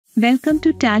Welcome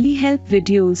to TallyHelp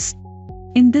videos.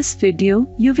 In this video,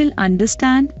 you will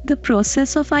understand the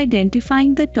process of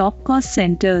identifying the top cost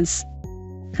centers.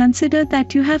 Consider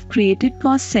that you have created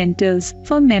cost centers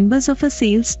for members of a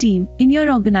sales team in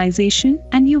your organization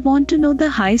and you want to know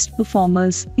the highest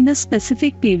performers in a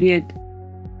specific period.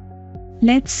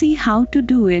 Let's see how to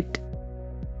do it.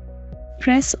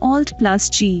 Press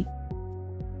Alt+G.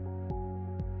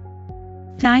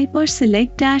 Type or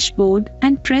select Dashboard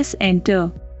and press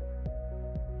Enter.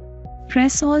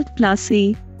 Press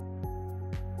Alt+A.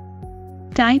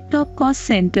 Type Top Cost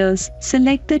Centers,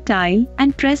 select the tile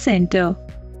and press Enter.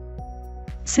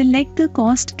 Select the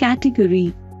cost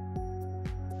category.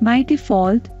 By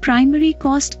default, primary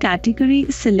cost category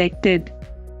is selected.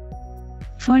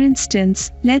 For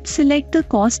instance, let's select the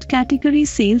cost category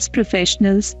Sales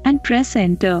Professionals and press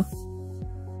Enter.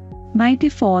 By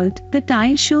default, the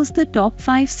tile shows the top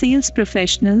 5 sales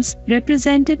professionals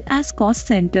represented as cost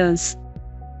centers.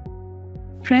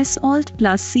 Press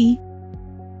Alt+C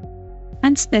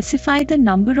and specify the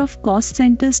number of cost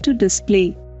centers to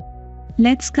display.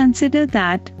 Let's consider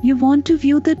that you want to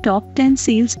view the top 10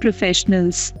 sales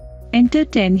professionals. Enter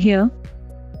 10 here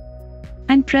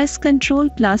and press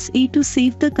Ctrl+A to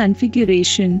save the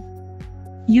configuration.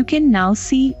 You can now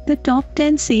see the top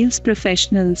 10 sales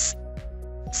professionals.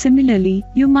 Similarly,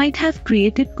 you might have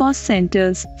created cost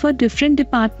centers for different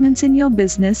departments in your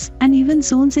business and even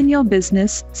zones in your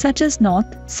business, such as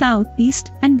North, South,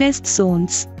 East, and West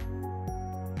zones.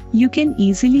 You can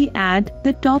easily add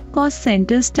the top cost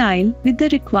centers tile with the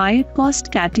required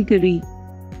cost category.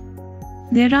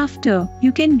 Thereafter,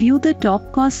 you can view the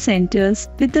top cost centers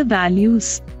with the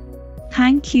values.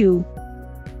 Thank you.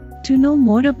 To know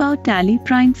more about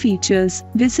TallyPrime features,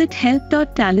 visit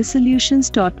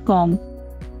help.tallysolutions.com.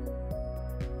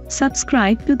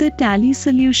 Subscribe to the Tally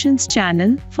Solutions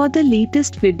channel for the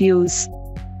latest videos.